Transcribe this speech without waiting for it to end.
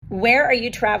Where are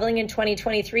you traveling in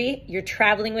 2023? You're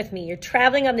traveling with me. You're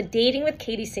traveling on the Dating with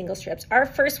Katy singles trips. Our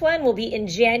first one will be in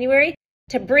January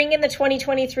to bring in the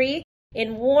 2023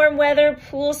 in warm weather,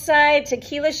 poolside,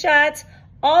 tequila shots,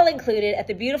 all included at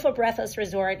the beautiful Breathless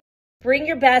Resort. Bring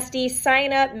your bestie,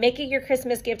 sign up, make it your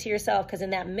Christmas gift to yourself, because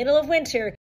in that middle of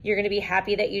winter, you're going to be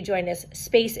happy that you joined us.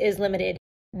 Space is limited.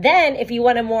 Then, if you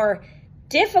want a more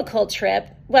difficult trip,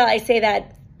 well, I say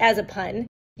that as a pun,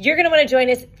 you're going to want to join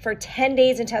us for 10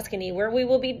 days in Tuscany, where we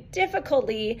will be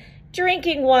difficultly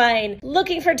drinking wine,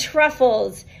 looking for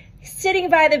truffles, sitting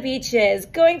by the beaches,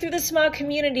 going through the small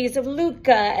communities of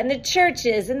Lucca and the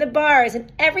churches and the bars,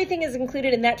 and everything is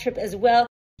included in that trip as well.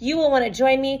 You will want to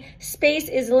join me. Space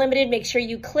is limited. Make sure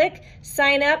you click,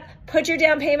 sign up, put your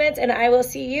down payments, and I will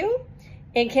see you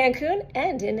in Cancun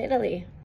and in Italy.